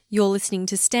You're listening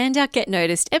to Stand Out, Get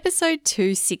Noticed, episode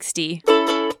 260.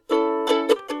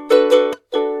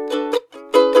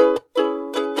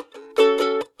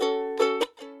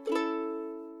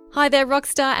 Hi there,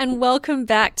 Rockstar, and welcome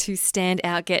back to Stand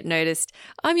Out, Get Noticed.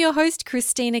 I'm your host,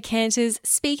 Christina Canters,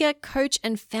 speaker, coach,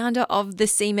 and founder of The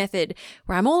C Method,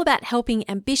 where I'm all about helping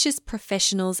ambitious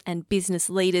professionals and business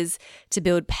leaders to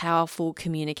build powerful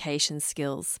communication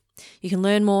skills. You can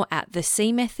learn more at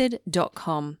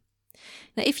thecmethod.com.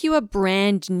 Now, if you are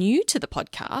brand new to the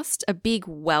podcast, a big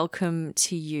welcome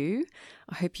to you.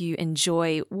 I hope you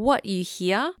enjoy what you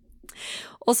hear.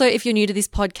 Also, if you're new to this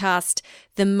podcast,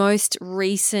 the most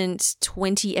recent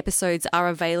 20 episodes are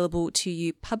available to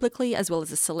you publicly, as well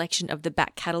as a selection of the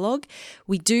back catalogue.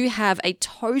 We do have a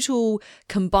total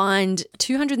combined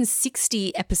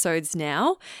 260 episodes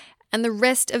now, and the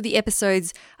rest of the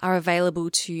episodes are available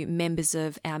to members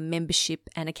of our membership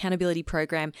and accountability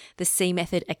program, the C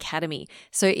Method Academy.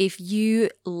 So if you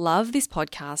love this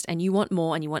podcast and you want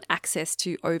more and you want access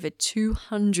to over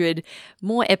 200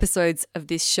 more episodes of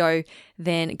this show,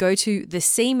 then go to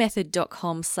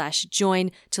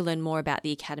thecmethod.com/join to learn more about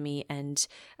the Academy and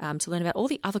to learn about all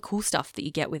the other cool stuff that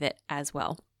you get with it as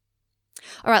well.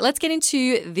 All right, let's get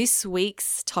into this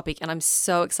week's topic, and I'm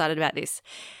so excited about this.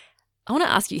 I want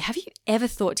to ask you, have you ever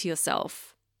thought to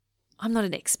yourself, I'm not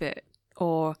an expert,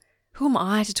 or who am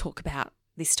I to talk about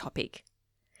this topic?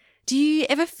 Do you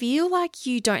ever feel like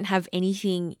you don't have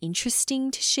anything interesting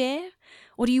to share?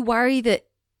 Or do you worry that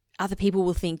other people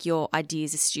will think your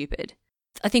ideas are stupid?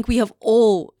 I think we have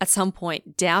all at some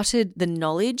point doubted the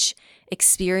knowledge,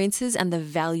 experiences, and the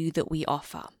value that we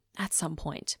offer at some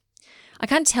point. I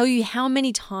can't tell you how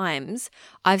many times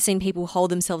I've seen people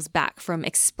hold themselves back from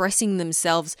expressing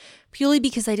themselves purely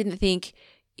because they didn't think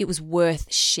it was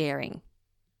worth sharing.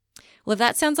 Well, if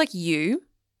that sounds like you,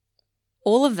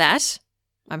 all of that,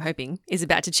 I'm hoping, is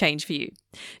about to change for you.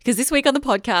 Because this week on the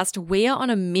podcast, we are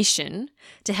on a mission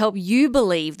to help you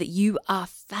believe that you are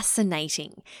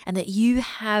fascinating and that you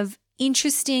have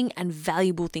interesting and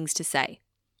valuable things to say.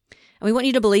 And we want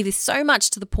you to believe this so much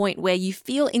to the point where you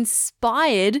feel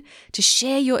inspired to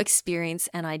share your experience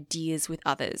and ideas with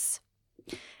others.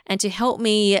 And to help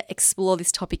me explore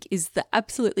this topic is the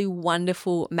absolutely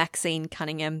wonderful Maxine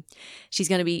Cunningham. She's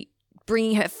going to be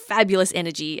bringing her fabulous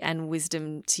energy and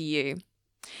wisdom to you.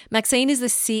 Maxine is the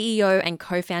CEO and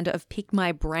co-founder of Pick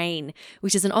My Brain,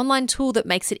 which is an online tool that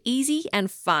makes it easy and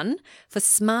fun for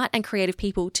smart and creative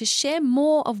people to share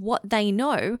more of what they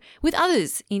know with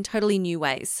others in totally new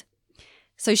ways.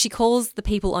 So she calls the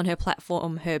people on her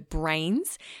platform her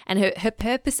brains, and her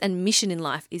purpose and mission in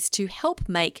life is to help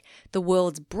make the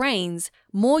world's brains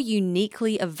more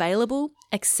uniquely available,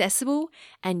 accessible,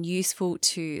 and useful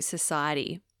to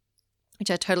society,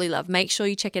 which I totally love. Make sure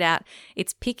you check it out.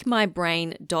 It's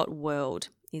pickmybrain.world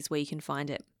is where you can find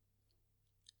it.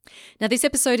 Now, this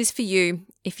episode is for you.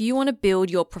 If you want to build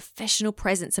your professional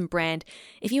presence and brand,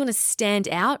 if you want to stand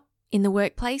out in the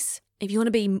workplace, if you want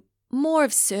to be more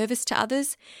of service to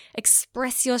others,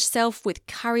 express yourself with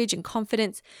courage and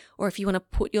confidence, or if you want to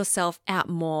put yourself out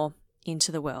more into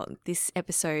the world, this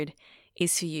episode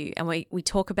is for you. And we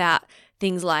talk about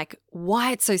things like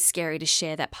why it's so scary to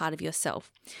share that part of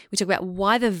yourself. We talk about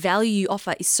why the value you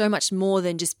offer is so much more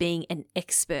than just being an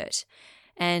expert,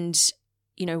 and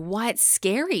why it's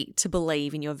scary to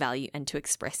believe in your value and to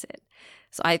express it.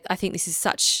 So I think this is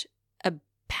such a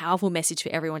powerful message for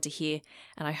everyone to hear,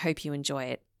 and I hope you enjoy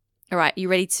it. All right, you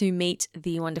ready to meet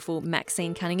the wonderful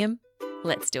Maxine Cunningham?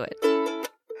 Let's do it.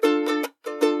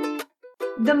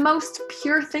 The most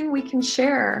pure thing we can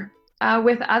share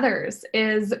with others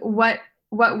is what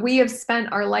we have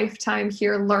spent our lifetime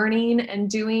here learning and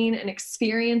doing and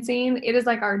experiencing. It is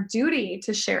like our duty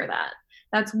to share that.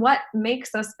 That's what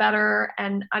makes us better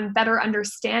and better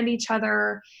understand each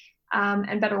other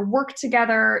and better work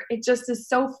together. It just is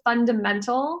so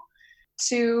fundamental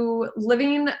to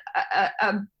living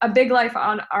a big life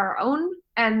on our own,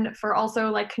 and for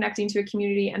also like connecting to a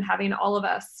community and having all of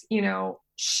us,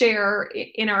 share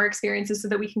in our experiences so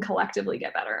that we can collectively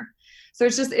get better. So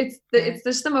it's just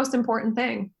the most important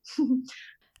thing.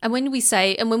 And when we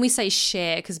say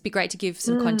share, because it'd be great to give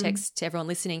some context to everyone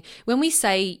listening. When we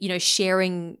say,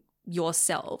 sharing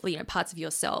yourself, parts of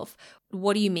yourself,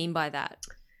 what do you mean by that?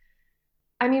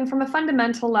 I mean, from a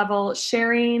fundamental level,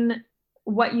 sharing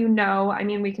what you know. I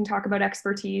mean, we can talk about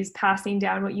expertise, passing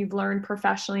down what you've learned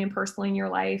professionally and personally in your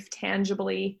life,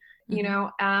 tangibly,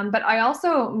 but I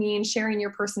also mean sharing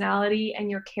your personality and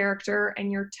your character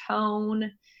and your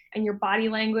tone and your body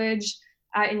language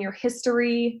and your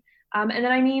history. And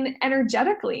then I mean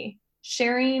energetically,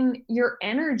 sharing your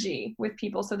energy with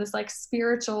people. So this like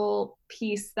spiritual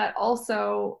piece that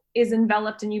also is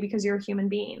enveloped in you because you're a human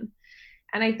being.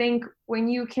 And I think when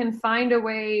you can find a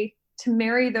way to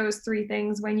marry those three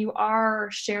things, when you are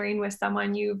sharing with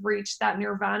someone, you've reached that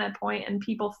nirvana point, and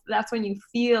people, that's when you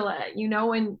feel it,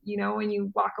 when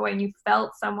you walk away and you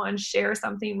felt someone share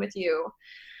something with you,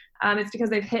 it's because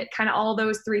they've hit kind of all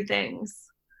those three things.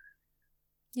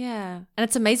 Yeah. And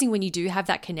it's amazing when you do have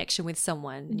that connection with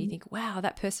someone and you think, wow,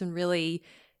 that person really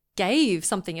gave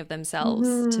something of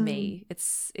themselves to me.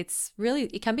 It's really,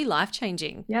 it can be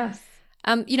life-changing. Yes.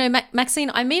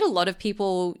 Maxine, I meet a lot of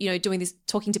people, doing this,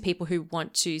 talking to people who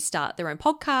want to start their own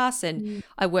podcasts, and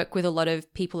I work with a lot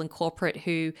of people in corporate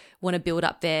who want to build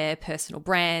up their personal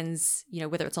brands,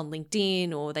 whether it's on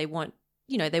LinkedIn or they want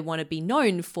to be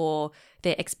known for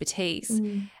their expertise.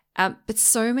 But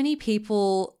so many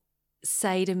people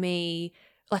say to me,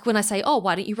 like when I say, oh,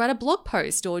 why don't you write a blog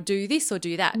post or do this or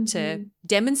do that to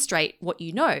demonstrate what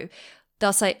you know,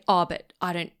 they'll say, oh, but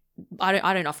I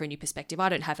don't offer a new perspective. I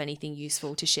don't have anything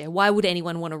useful to share. Why would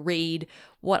anyone want to read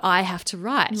what I have to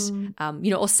write?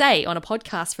 Or say on a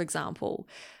podcast, for example.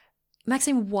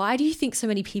 Maxine, why do you think so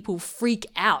many people freak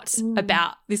out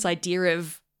about this idea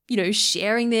of,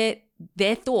 sharing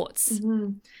their thoughts?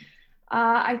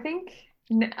 I think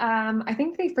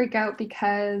they freak out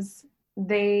because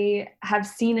they have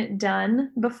seen it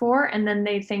done before, and then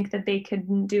they think that they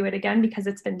couldn't do it again because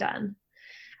it's been done.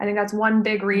 I think that's one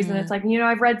big reason. It's like,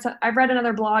 I've read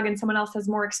another blog and someone else has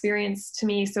more experience to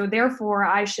me, so therefore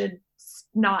I should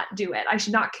not do it. I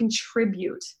should not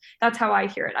contribute. That's how I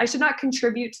hear it. I should not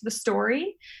contribute to the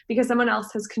story because someone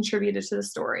else has contributed to the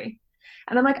story.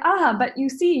 And I'm like, but you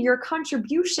see, your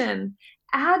contribution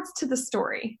adds to the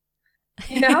story.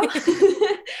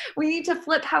 We need to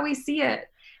flip how we see it.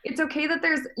 It's okay that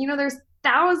there's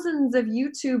thousands of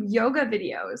YouTube yoga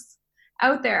videos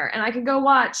out there, and I could go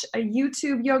watch a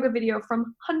YouTube yoga video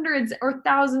from hundreds or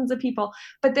thousands of people,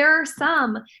 but there are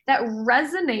some that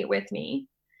resonate with me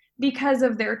because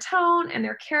of their tone and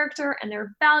their character and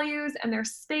their values and their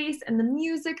space and the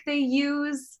music they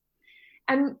use.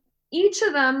 And each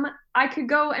of them, I could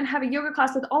go and have a yoga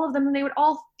class with all of them and they would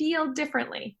all feel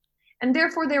differently. And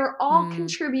therefore they were all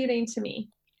contributing to me.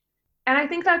 And I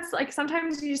think that's like,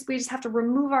 sometimes we just have to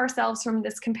remove ourselves from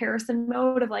this comparison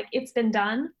mode of like, it's been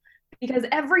done, because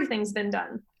everything's been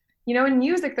done. In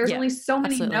music, there's only so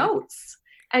many notes.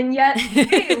 And yet,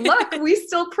 hey, look, we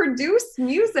still produce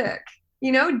music,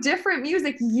 different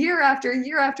music year after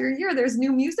year after year. There's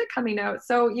new music coming out.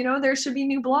 So, there should be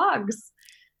new blogs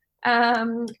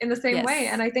in the same way.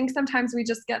 And I think sometimes we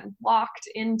just get locked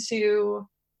into,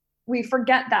 we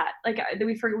forget that, like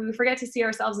we forget to see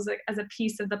ourselves as a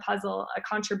piece of the puzzle, a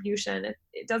contribution.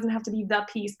 It doesn't have to be the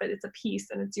piece, but it's a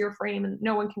piece and it's your frame, and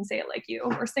no one can say it like you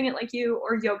or sing it like you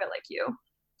or yoga like you.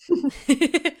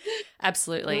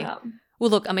 Absolutely. Yeah. Well,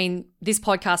 look, I mean, this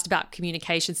podcast about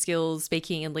communication skills,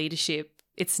 speaking and leadership,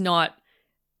 it's not,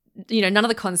 none of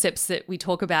the concepts that we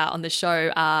talk about on the show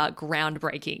are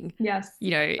groundbreaking. Yes.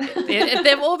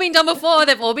 They've all been done before.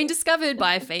 They've all been discovered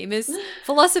by famous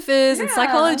philosophers and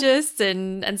psychologists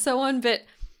and so on. But,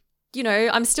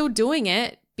 I'm still doing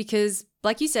it because,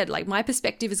 like you said, like my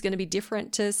perspective is going to be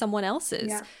different to someone else's.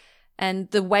 Yeah. And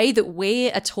the way that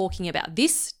we are talking about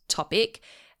this topic,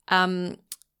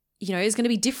 is going to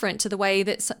be different to the way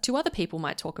that two other people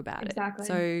might talk about it. Exactly.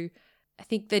 So I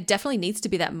think there definitely needs to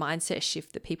be that mindset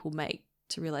shift that people make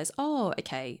to realize, oh,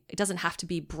 okay, it doesn't have to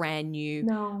be brand new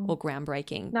or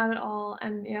groundbreaking. Not at all.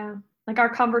 And like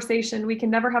our conversation, we can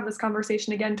never have this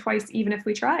conversation again twice, even if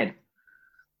we tried.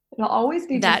 It'll always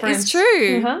be different. That is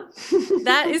true.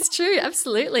 That is true.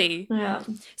 Absolutely. Yeah.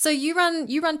 So you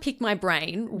run Pick My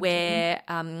Brain, where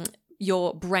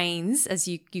your brains, as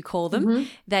you call them,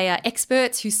 they are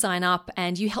experts who sign up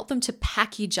and you help them to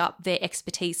package up their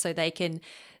expertise so they can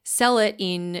sell it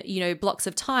in, blocks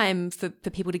of time for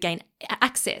people to gain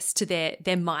access to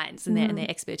their minds and their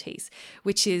expertise,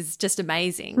 which is just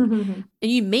amazing.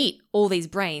 And you meet all these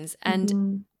brains,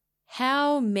 and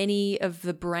how many of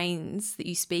the brains that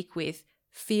you speak with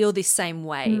feel this same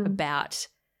way about,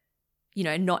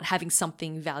 not having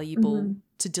something valuable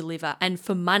to deliver, and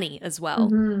for money as well?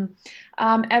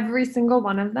 Every single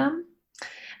one of them.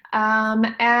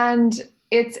 And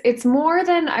it's more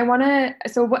than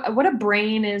so what a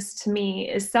brain is to me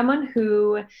is someone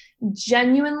who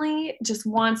genuinely just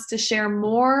wants to share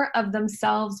more of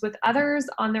themselves with others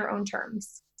on their own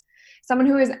terms. Someone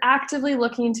who is actively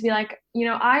looking to be like,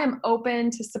 I am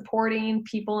open to supporting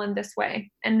people in this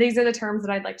way. And these are the terms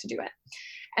that I'd like to do it.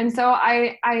 And so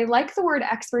I like the word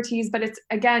expertise, but it's,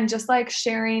 again, just like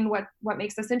sharing what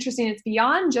makes us interesting. It's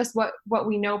beyond just what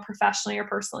we know professionally or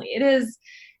personally. It is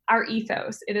our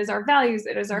ethos. It is our values.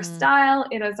 It is our style.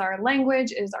 It is our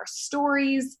language. It is our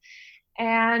stories.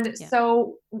 And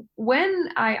so when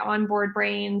I onboard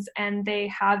brains and they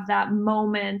have that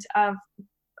moment of,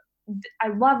 I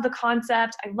love the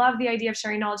concept, I love the idea of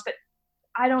sharing knowledge, but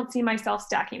I don't see myself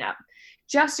stacking up.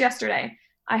 Just yesterday,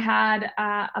 I had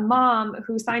a mom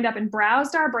who signed up and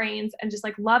browsed our brains and just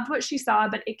like loved what she saw,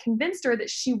 but it convinced her that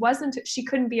she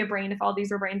couldn't be a brain if all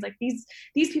these were brains. Like these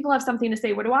people have something to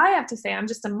say. What do I have to say? I'm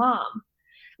just a mom.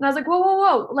 And I was like,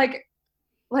 whoa. Like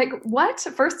what?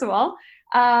 First of all,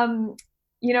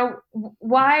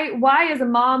 why is a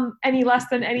mom any less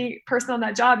than any person on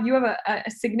that job? You have a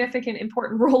significant,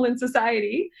 important role in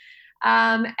society.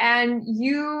 And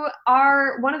you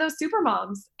are one of those super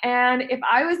moms. And if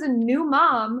I was a new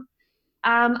mom,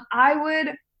 I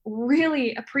would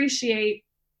really appreciate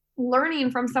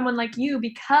learning from someone like you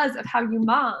because of how you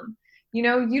mom.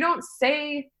 You don't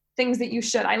say things that you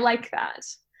should. I like that.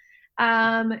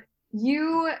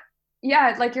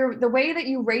 The way that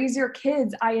you raise your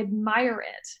kids, I admire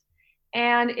it.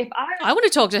 And if I want to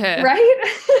talk to her, right?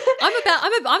 I'm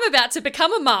about to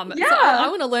become a mum. Yeah. So I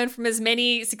want to learn from as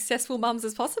many successful mums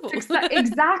as possible.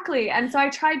 Exactly. And so I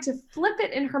tried to flip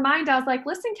it in her mind. I was like,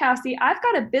 listen, Cassie, I've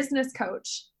got a business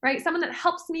coach, right? Someone that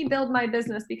helps me build my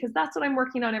business because that's what I'm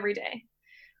working on every day.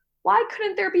 Why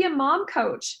couldn't there be a mom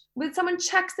coach when someone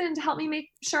checks in to help me make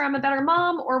sure I'm a better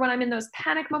mom? Or when I'm in those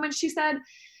panic moments, she said,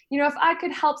 if I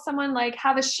could help someone like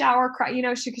have a shower cry,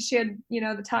 because she had,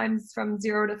 the times from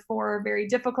 0 to 4 are very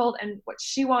difficult. And what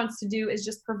she wants to do is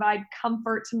just provide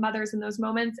comfort to mothers in those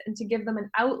moments and to give them an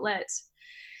outlet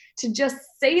to just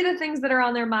say the things that are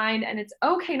on their mind. And it's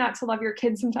okay not to love your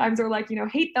kids sometimes or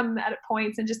hate them at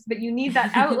points but you need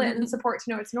that outlet and support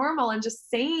to know it's normal. And just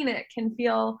saying it can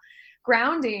feel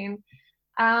grounding.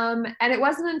 And it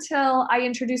wasn't until I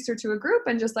introduced her to a group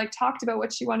and just talked about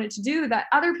what she wanted to do that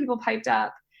other people piped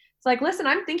up. It's like, listen,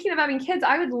 I'm thinking of having kids.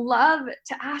 I would love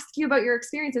to ask you about your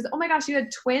experiences. Oh my gosh, you had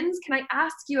twins. Can I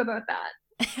ask you about that?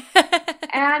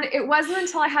 And it wasn't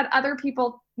until I had other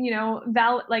people, for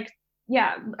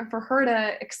her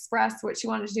to express what she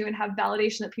wanted to do and have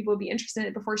validation that people would be interested in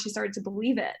it before she started to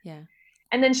believe it. Yeah.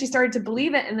 And then she started to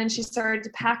believe it. And then she started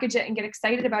to package it and get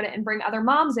excited about it and bring other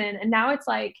moms in. And now it's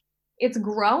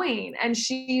growing, and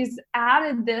she's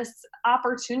added this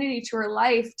opportunity to her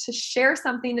life to share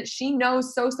something that she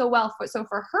knows so well. So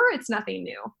for her, it's nothing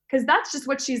new because that's just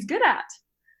what she's good at.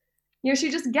 She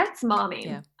just gets momming.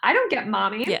 Yeah. I don't get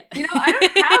momming. Yeah. I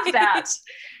don't have that.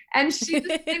 And she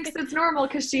just thinks it's normal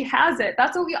because she has it.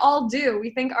 That's what we all do. We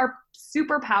think our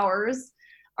superpowers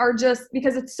are just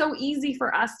because it's so easy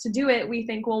for us to do it. We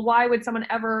think, well, why would someone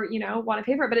ever, want to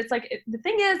pay for it? But it's the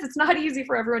thing is, it's not easy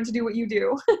for everyone to do what you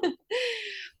do.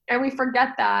 And we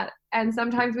forget that. And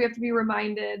sometimes we have to be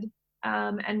reminded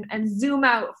and zoom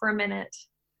out for a minute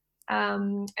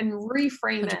and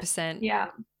reframe 100%. it. Yeah.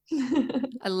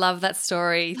 I love that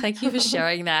story. Thank you for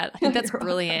sharing that. I think that's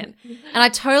brilliant. And I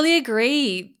totally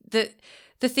agree that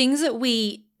the things that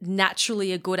we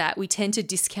naturally are good at, we tend to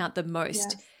discount the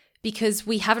most. Yes. Because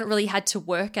we haven't really had to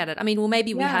work at it. I mean, well,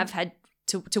 maybe we have had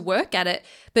to work at it,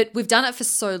 but we've done it for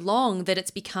so long that it's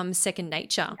become second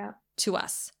nature to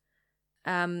us.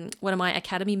 One of my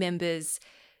Academy members,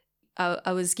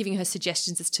 I was giving her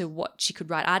suggestions as to what she could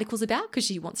write articles about because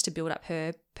she wants to build up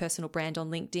her personal brand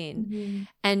on LinkedIn. Mm-hmm.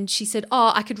 And she said,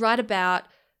 I could write about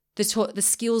the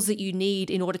skills that you need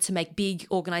in order to make big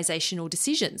organizational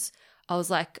decisions. I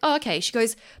was like, oh, okay. She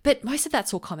goes, but most of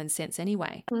that's all common sense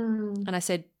anyway. Mm. And I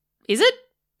said, is it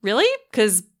really?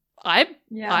 Because I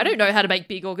don't know how to make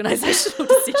big organizational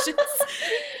decisions.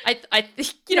 I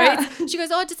think, she goes,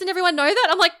 doesn't everyone know that?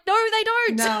 I'm like, no, they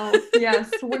don't. No, yes.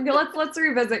 Let's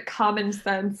revisit common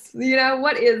sense.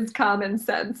 What is common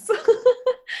sense?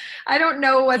 I don't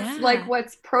know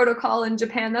what's protocol in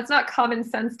Japan. That's not common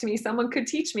sense to me. Someone could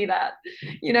teach me that,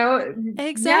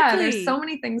 Exactly. Yeah, there's so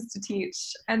many things to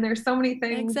teach and there's so many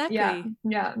things. Exactly.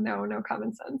 Yeah. No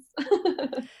common sense.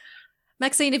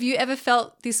 Maxine, have you ever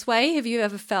felt this way? Have you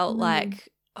ever felt like,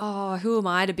 who am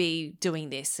I to be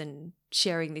doing this and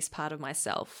sharing this part of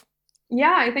myself?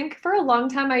 Yeah, I think for a long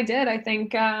time I did. I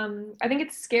think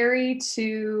it's scary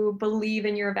to believe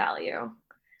in your value.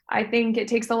 I think it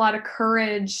takes a lot of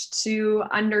courage to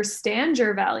understand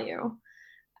your value.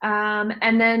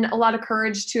 And then a lot of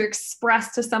courage to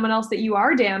express to someone else that you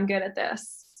are damn good at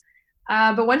this.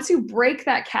 But once you break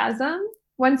that chasm,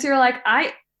 once you're like,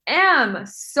 I am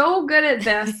so good at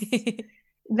this,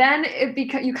 then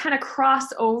you kind of cross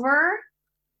over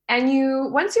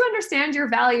And once you understand your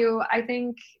value, I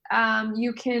think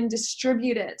you can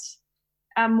distribute it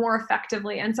more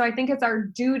effectively. And so I think it's our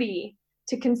duty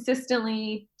to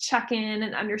consistently check in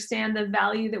and understand the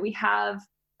value that we have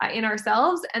in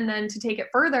ourselves, and then to take it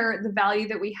further, the value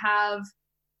that we have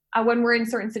when we're in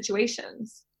certain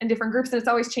situations and different groups. And it's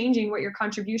always changing what your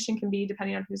contribution can be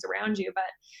depending on who's around you. But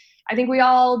I think we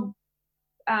all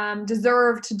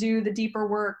deserve to do the deeper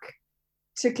work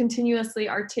to continuously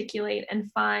articulate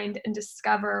and find and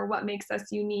discover what makes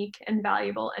us unique and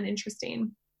valuable and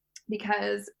interesting,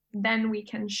 because then we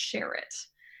can share it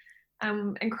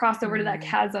and cross over to that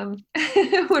chasm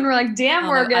when we're like, damn,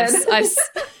 we're good.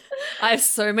 I have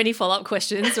so many follow-up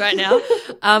questions right now.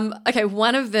 Okay,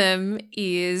 one of them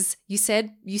is you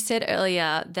said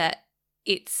earlier that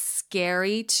it's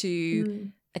scary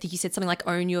to I think you said something like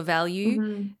own your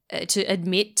value, to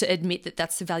admit that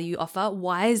that's the value you offer.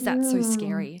 Why is that so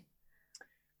scary?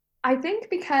 I think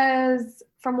because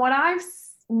from what I've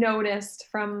noticed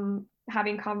from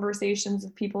having conversations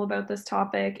with people about this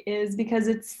topic is because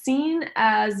it's seen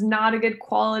as not a good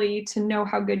quality to know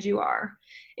how good you are.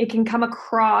 It can come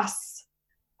across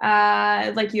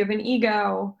like you have an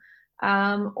ego,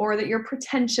 or that you're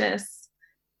pretentious,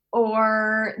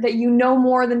 or that you know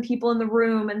more than people in the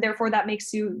room, and therefore that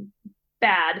makes you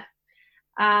bad.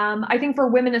 I think for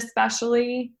women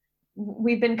especially,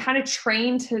 we've been kind of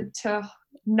trained to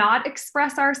not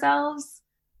express ourselves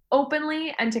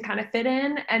openly and to kind of fit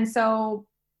in. And so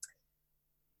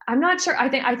I'm not sure.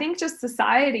 I think just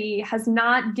society has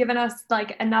not given us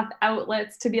like enough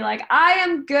outlets to be like, I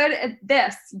am good at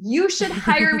this. You should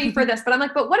hire me for this. But I'm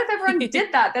like, but what if everyone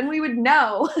did that? Then we would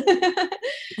know.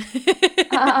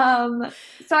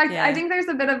 So I think there's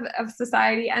a bit of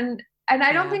society, and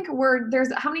I don't think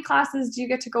there's how many classes do you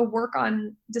get to go work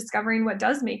on discovering what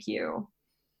does make you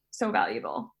so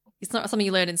valuable? It's not something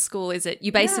you learn in school, is it?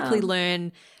 You basically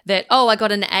learn that, oh, I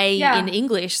got an A in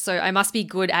English, so I must be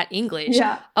good at English.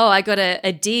 Yeah. Oh, I got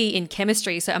a D in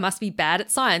chemistry, so I must be bad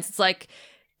at science. It's like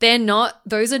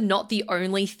those are not the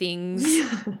only things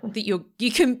that you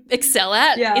can excel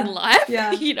at in life.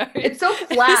 Yeah. You know, it's so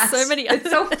flat. So many it's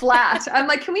so flat. I'm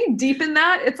like, can we deepen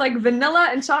that? It's like vanilla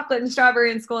and chocolate and strawberry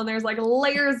in school, and there's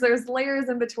layers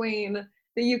in between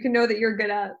that you can know that you're good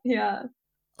at. Yeah.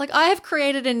 Like I have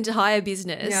created an entire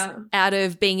business out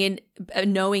of being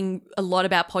knowing a lot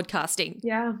about podcasting.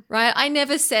 Yeah. Right. I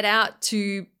never set out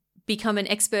to become an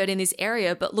expert in this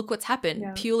area, but look what's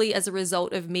happened purely as a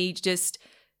result of me just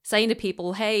saying to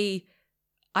people, hey,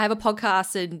 I have a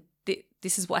podcast and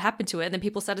this is what happened to it. And then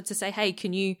people started to say, hey,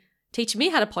 can you teach me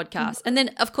how to podcast? And then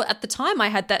of course at the time I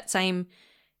had that same,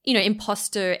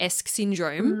 imposter-esque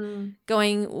syndrome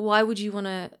going, why would you want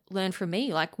to learn from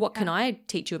me? Like, what can I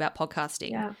teach you about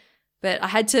podcasting? Yeah. But I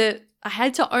had to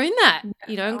own that,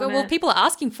 and go, well, if people are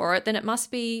asking for it, then it must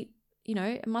be,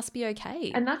 it must be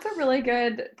okay. And that's a really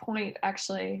good point,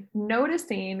 actually.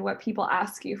 Noticing what people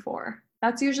ask you for.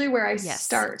 That's usually where I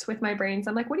start with my brains.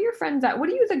 I'm like, what are your friends at? What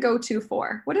are you the go-to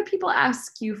for? What do people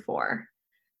ask you for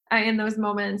in those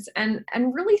moments? And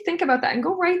really think about that and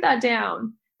go write that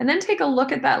down. And then take a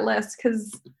look at that list,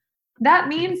 because that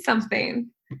means something.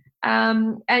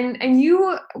 And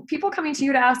people coming to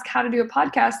you to ask how to do a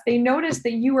podcast, they notice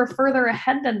that you are further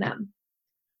ahead than them,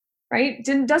 right?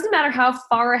 It doesn't matter how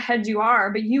far ahead you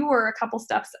are, but you were a couple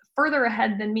steps further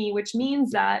ahead than me, which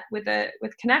means that with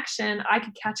connection, I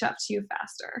could catch up to you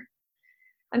faster.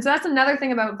 And so that's another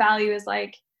thing about value is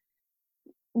like,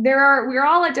 we're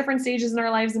all at different stages in our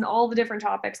lives and all the different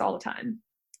topics all the time.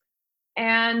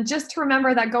 And just to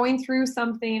remember that going through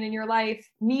something in your life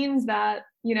means that,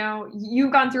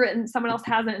 you've gone through it and someone else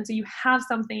hasn't. And so you have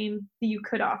something that you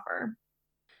could offer.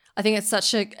 I think it's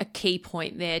such a key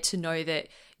point there to know that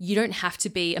you don't have to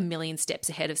be a million steps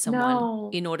ahead of someone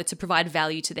in order to provide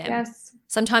value to them. Yes.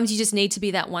 Sometimes you just need to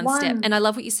be that one step. And I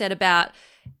love what you said that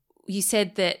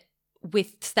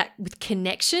with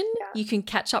connection, you can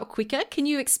catch up quicker. Can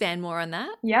you expand more on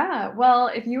that? Yeah. Well,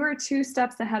 if you were 2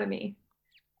 steps ahead of me,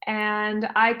 and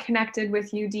I connected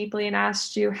with you deeply and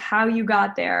asked you how you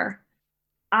got there,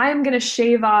 I'm going to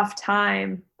shave off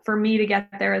time for me to get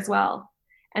there as well.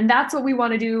 And that's what we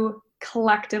want to do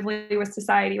collectively with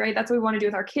society, right? That's what we want to do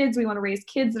with our kids. We want to raise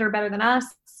kids that are better than us.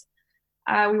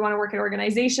 We want to work at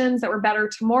organizations that were better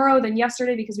tomorrow than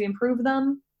yesterday because we improved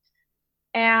them.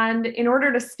 And in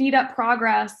order to speed up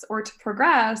progress or to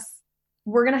progress,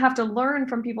 we're going to have to learn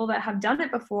from people that have done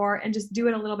it before and just do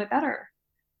it a little bit better.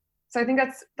 So I think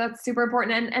that's super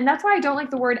important. And that's why I don't like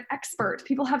the word expert.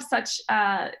 People have such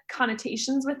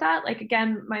connotations with that. Like,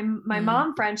 again, my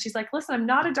mom friend, she's like, listen, I'm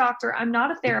not a doctor. I'm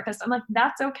not a therapist. I'm like,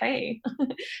 that's okay.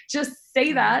 Just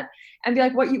say that and be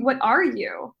like, what are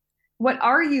you? what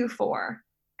are you for?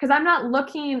 Because I'm not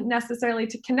looking necessarily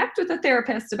to connect with a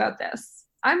therapist about this.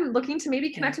 I'm looking to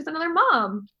maybe connect with another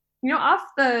mom, off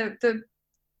the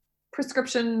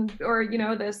prescription or,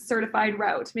 the certified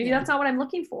route. Maybe that's not what I'm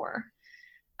looking for.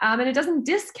 And it doesn't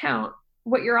discount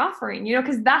what you're offering,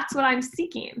 because that's what I'm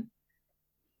seeking.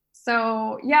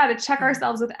 So to check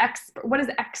ourselves with expert. What does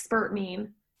expert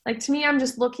mean? Like, to me, I'm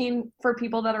just looking for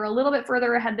people that are a little bit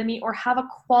further ahead than me, or have a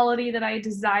quality that I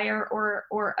desire,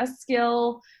 or a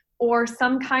skill, or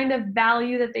some kind of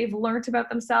value that they've learned about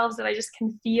themselves that I just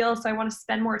can feel. So I want to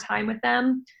spend more time with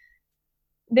them.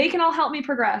 They can all help me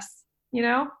progress,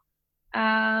 it's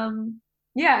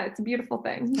a beautiful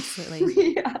thing.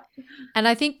 Absolutely. And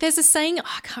I think there's a saying,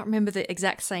 I can't remember the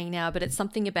exact saying now, but it's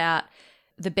something about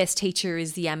the best teacher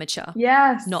is the amateur.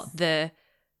 Yes. Not the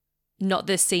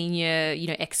senior,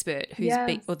 expert who's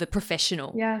big, or the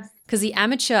professional. Yes. Because the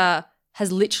amateur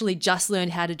has literally just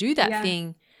learned how to do that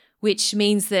thing, which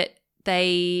means that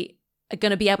they are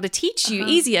going to be able to teach you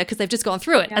easier because they've just gone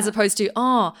through it, as opposed to,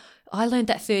 I learned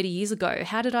that 30 years ago.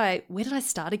 Where did I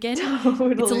start again?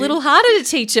 Totally. It's a little harder to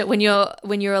teach it when you're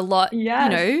a lot,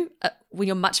 when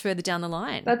you're much further down the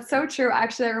line. That's so true.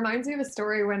 Actually, it reminds me of a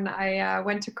story when I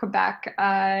went to Quebec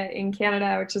in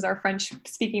Canada, which is our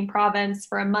French-speaking province,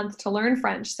 for a month to learn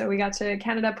French. So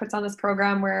Canada puts on this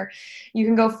program where you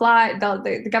can go fly,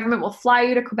 the government will fly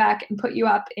you to Quebec and put you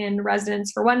up in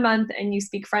residence for 1 month, and you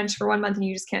speak French for 1 month, and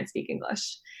you just can't speak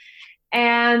English.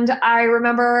 And I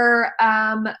remember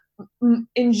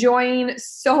enjoying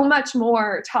so much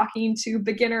more talking to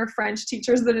beginner French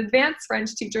teachers than advanced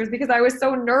French teachers, because I was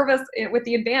so nervous with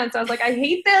the advanced. I was like, I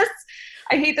hate this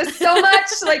so much.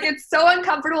 Like, it's so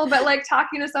uncomfortable. But like,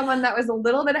 talking to someone that was a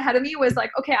little bit ahead of me was like,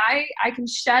 okay, I can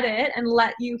shed it and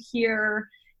let you hear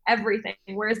everything.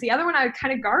 Whereas the other one, I would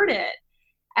kind of guard it.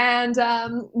 And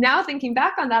now thinking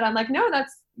back on that, I'm like, no,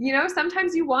 that's,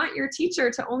 sometimes you want your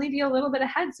teacher to only be a little bit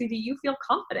ahead so that you feel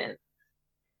confident.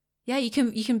 Yeah, you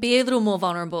can be a little more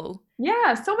vulnerable.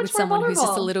 Yeah, so much with more someone vulnerable. who's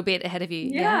just a little bit ahead of you.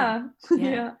 Yeah.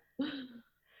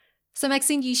 So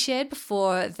Maxine, you shared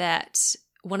before that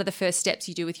one of the first steps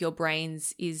you do with your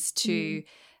brains is to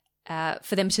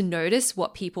for them to notice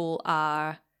what people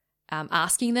are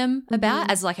asking them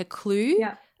about as like a clue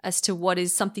as to what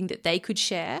is something that they could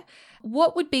share.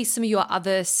 What would be some of your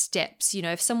other steps?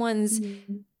 If someone's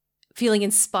feeling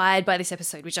inspired by this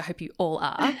episode, which I hope you all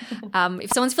are, if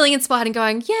someone's feeling inspired and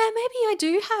going, yeah, maybe I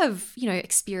do have,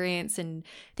 experience and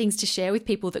things to share with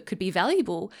people that could be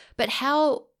valuable, but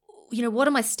how, what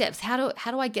are my steps? How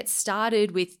do I get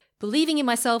started with believing in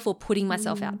myself or putting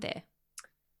myself out there?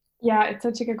 Yeah, it's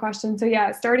such a good question. So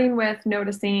starting with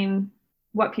noticing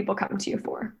what people come to you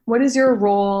for. What is your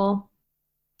role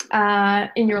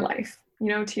in your life?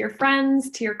 To your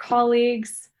friends, to your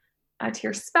colleagues, to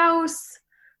your spouse,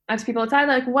 to people outside.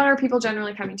 Like, what are people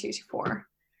generally coming to you for?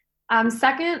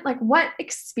 Second, like, what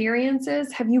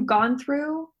experiences have you gone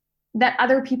through that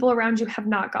other people around you have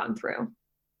not gone through?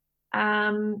 I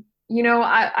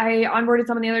onboarded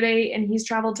someone the other day, and he's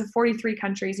traveled to 43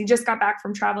 countries. He just got back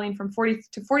from traveling from 40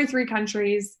 to 43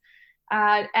 countries.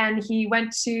 And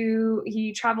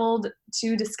he traveled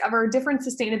to discover different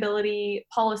sustainability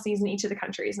policies in each of the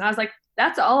countries. And I was like,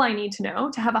 that's all I need to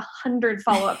know to have 100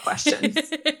 follow-up questions.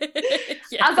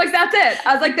 I was like, that's it.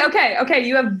 I was like, okay.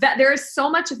 There is so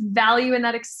much value in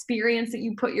that experience that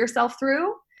you put yourself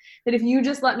through, that if you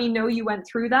just let me know you went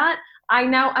through that, I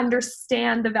now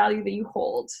understand the value that you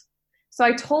hold. So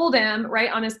I told him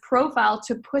right on his profile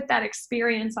to put that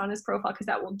experience on his profile, because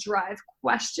that will drive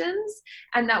questions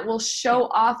and that will show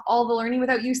off all the learning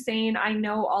without you saying, I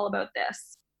know all about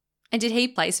this. And did he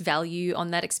place value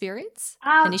on that experience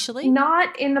initially?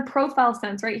 Not in the profile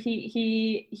sense, right?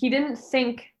 He didn't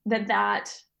think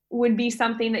that would be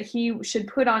something that he should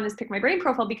put on his Pick My Brain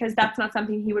profile, because that's not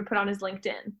something he would put on his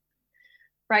LinkedIn.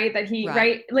 Right?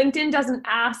 LinkedIn doesn't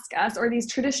ask us, or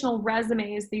these traditional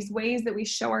resumes, these ways that we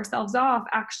show ourselves off,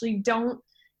 actually don't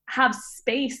have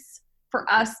space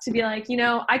for us to be like,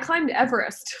 I climbed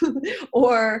Everest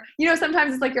or,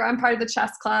 sometimes it's like I'm part of the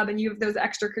chess club and you have those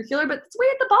extracurricular, but it's way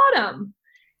at the bottom.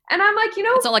 And I'm like,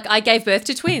 it's not like I gave birth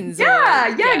to twins.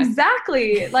 Yeah,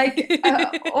 exactly. Like,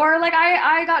 or like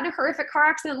I got in a horrific car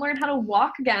accident and learned how to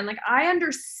walk again. Like, I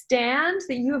understand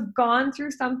that you have gone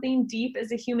through something deep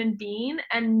as a human being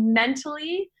and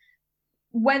mentally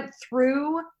went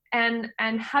through and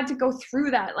had to go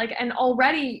through that. Like, and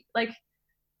already, like,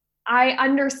 I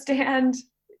understand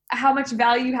how much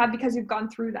value you have because you've gone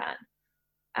through that.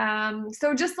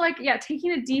 So just like,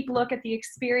 taking a deep look at the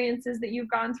experiences that you've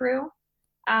gone through,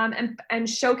 and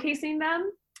showcasing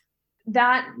them,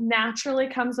 that naturally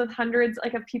comes with hundreds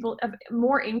like of people, of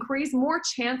more inquiries, more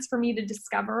chance for me to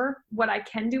discover what I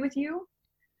can do with you.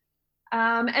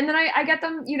 And then I get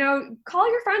them, you know, call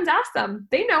your friends, ask them.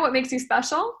 They know what makes you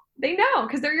special. They know,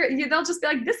 because they'll just be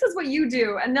like, this is what you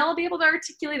do. And they'll be able to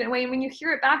articulate it. And when you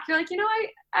hear it back, you're like, you know,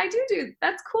 I do.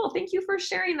 That's cool. Thank you for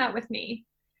sharing that with me.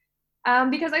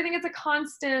 Because I think it's a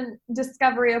constant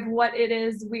discovery of what it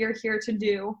is we are here to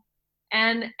do.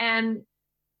 And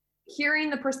hearing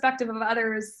the perspective of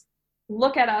others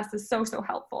look at us is so, so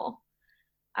helpful.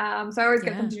 So I always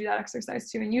get them to do that exercise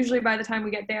too. And usually by the time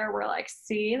we get there, we're like,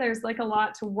 see, there's like a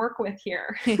lot to work with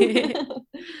here.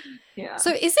 Yeah.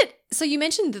 So you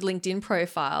mentioned the LinkedIn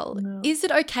profile. No. Is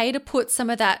it okay to put some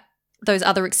of those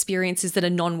other experiences that are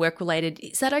non-work related?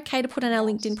 Is that okay to put on our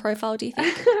LinkedIn profile, do you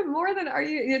think? More than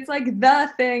it's like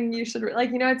the thing you should,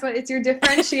 like, you know, it's your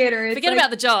differentiator. Forget about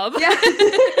the job. Yeah.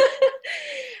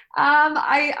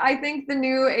 I think the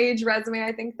new age resume,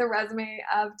 I think the resume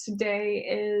of today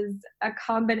is a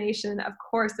combination, of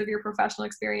course, of your professional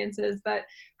experiences, but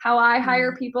how I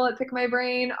hire people at Pick My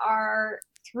Brain are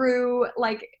through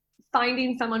like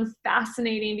finding someone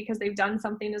fascinating because they've done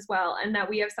something as well, and that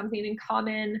we have something in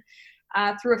common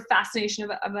through a fascination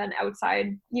of an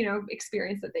outside, you know,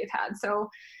 experience that they've had. So,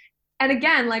 and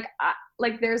again, like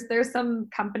there's some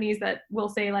companies that will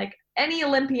say like, any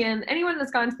Olympian, anyone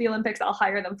that's gone to the Olympics, I'll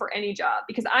hire them for any job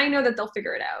because I know that they'll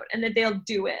figure it out and that they'll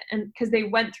do it, and because they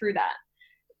went through that.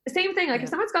 Same thing, like if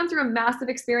someone's gone through a massive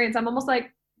experience, I'm almost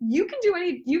like, you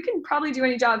can probably do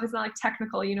any job if it's not like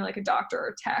technical, you know, like a doctor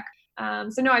or tech.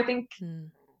 So no, I think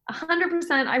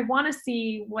 100%, I want to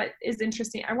see what is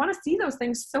interesting. I want to see those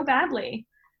things so badly.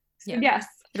 So, yes.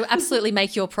 It'll absolutely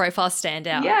make your profile stand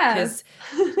out. Yes.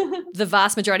 Because the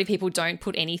vast majority of people don't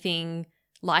put anything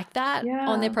like that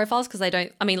on their profiles because they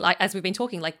don't, I mean, like as we've been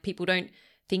talking, like people don't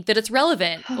think that it's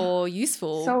relevant or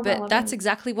useful, but relevant. That's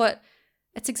exactly what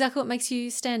makes you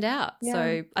stand out. Yeah.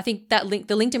 So I think the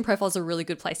LinkedIn profile is a really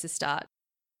good place to start.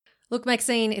 Look,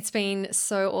 Maxine, it's been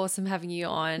so awesome having you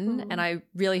on, and I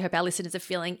really hope our listeners are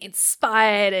feeling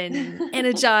inspired and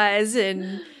energized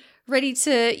and ready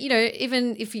to, you know,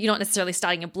 even if you're not necessarily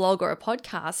starting a blog or a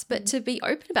podcast, but to be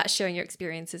open about sharing your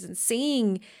experiences and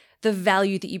seeing the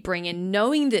value that you bring and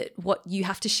knowing that what you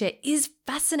have to share is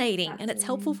fascinating and it's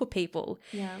helpful for people.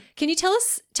 Yeah. Can you tell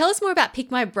us more about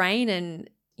Pick My Brain and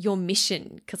your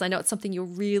mission? Because I know it's something you're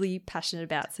really passionate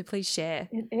about. So please share.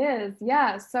 It is.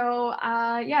 Yeah.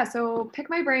 So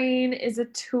Pick My Brain is a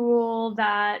tool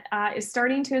that is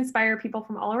starting to inspire people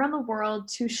from all around the world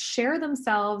to share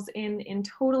themselves in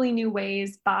totally new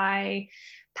ways by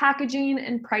packaging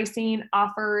and pricing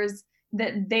offers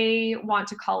that they want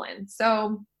to call in.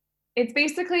 So it's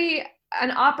basically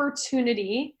an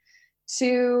opportunity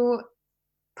to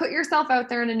put yourself out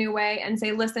there in a new way and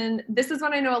say, listen, this is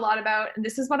what I know a lot about, and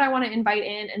this is what I want to invite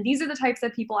in, and these are the types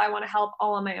of people I want to help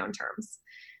all on my own terms.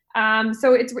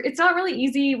 So it's not really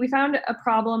easy. We found a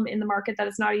problem in the market that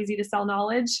it's not easy to sell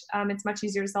knowledge. It's much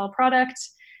easier to sell a product.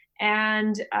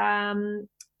 And,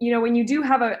 you know, when you do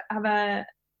have a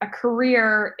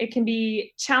career, it can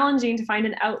be challenging to find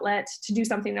an outlet to do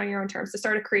something on your own terms, to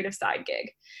start a creative side gig.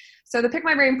 So the Pick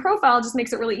My Brain profile just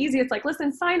makes it really easy. It's like,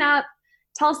 listen, sign up,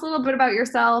 tell us a little bit about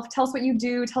yourself, tell us what you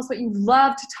do, tell us what you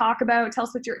love to talk about, tell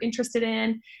us what you're interested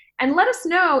in, and let us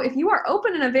know if you are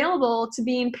open and available to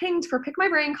being pinged for Pick My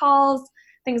Brain calls,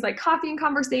 things like coffee and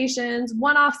conversations,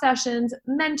 one-off sessions,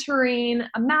 mentoring,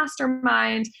 a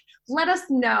mastermind. Let us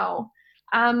know.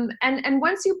 And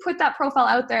once you put that profile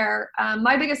out there,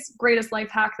 my greatest life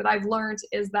hack that I've learned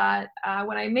is that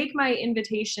when I make my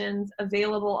invitations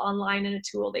available online in a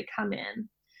tool, they come in.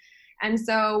 And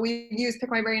so we use Pick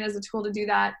My Brain as a tool to do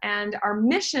that. And our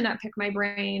mission at Pick My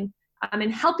Brain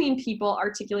in helping people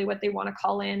articulate what they want to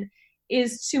call in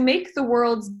is to make the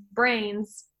world's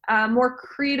brains more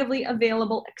creatively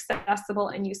available, accessible,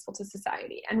 and useful to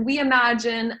society. And we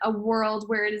imagine a world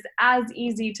where it is as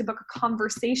easy to book a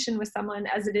conversation with someone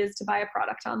as it is to buy a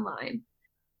product online.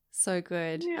 So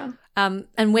good. Yeah.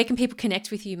 And where can people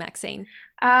connect with you, Maxine?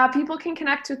 People can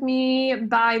connect with me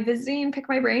by visiting Pick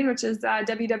My Brain, which is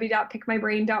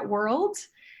www.pickmybrain.world.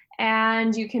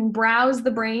 And you can browse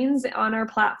the brains on our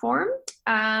platform.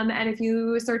 And if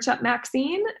you search up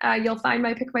Maxine, you'll find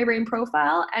my Pick My Brain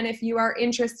profile. And if you are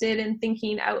interested in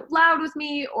thinking out loud with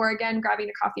me, or again, grabbing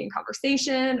a coffee and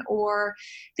conversation, or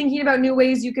thinking about new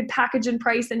ways you could package and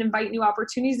price and invite new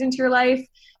opportunities into your life,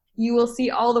 you will see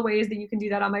all the ways that you can do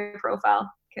that on my profile.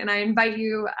 And I invite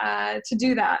you to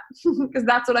do that because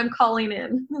that's what I'm calling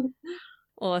in.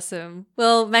 Awesome.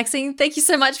 Well, Maxine, thank you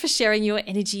so much for sharing your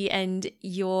energy and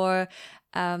your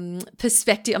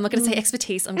perspective. I'm not going to say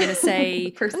expertise. I'm going to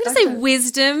say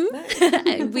wisdom,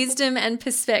 wisdom and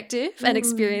perspective and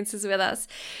experiences with us.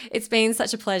 It's been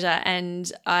such a pleasure,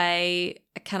 and I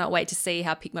cannot wait to see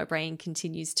how Pick My Brain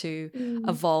continues to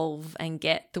evolve and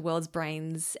get the world's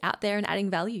brains out there and adding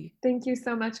value. Thank you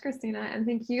so much, Christina, and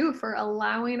thank you for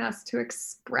allowing us to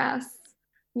express,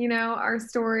 our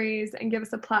stories and give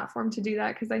us a platform to do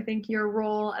that, because I think your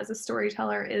role as a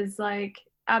storyteller is like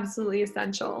absolutely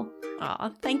essential.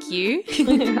 Oh, thank you.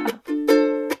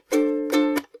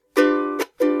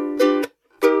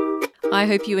 I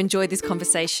hope you enjoyed this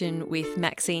conversation with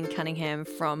Maxine Cunningham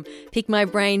from Pick My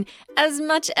Brain as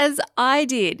much as I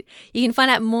did. You can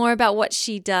find out more about what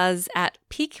she does at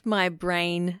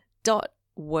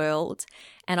pickmybrain.world,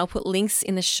 and I'll put links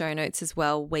in the show notes as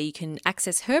well where you can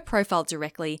access her profile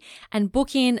directly and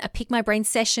book in a Pick My Brain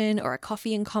session or a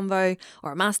coffee and convo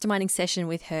or a masterminding session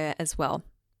with her as well.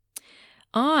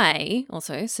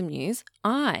 Some news,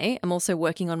 I am also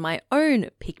working on my own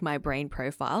Pick My Brain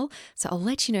profile, so I'll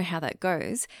let you know how that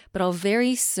goes, but I'll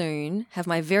very soon have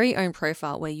my very own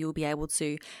profile where you'll be able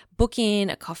to book in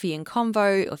a coffee and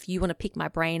convo, or if you want to pick my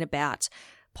brain about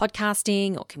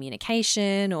podcasting or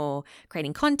communication or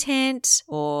creating content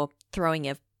or throwing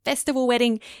a festival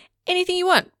wedding, anything you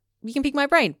want, you can pick my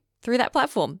brain through that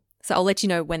platform. So I'll let you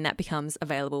know when that becomes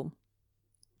available.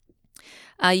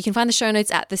 You can find the show notes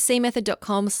at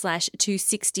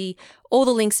thecmethod.com/260. All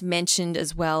the links mentioned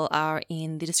as well are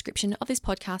in the description of this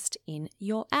podcast in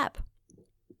your app.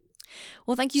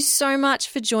 Well, thank you so much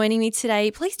for joining me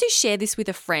today. Please do share this with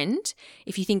a friend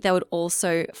if you think they would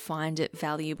also find it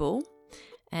valuable.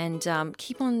 And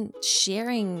keep on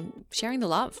sharing the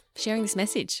love, sharing this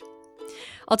message.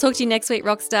 I'll talk to you next week,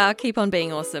 Rockstar. Keep on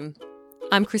being awesome.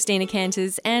 I'm Christina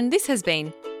Canters, and this has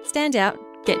been Stand Out,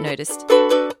 Get Noticed.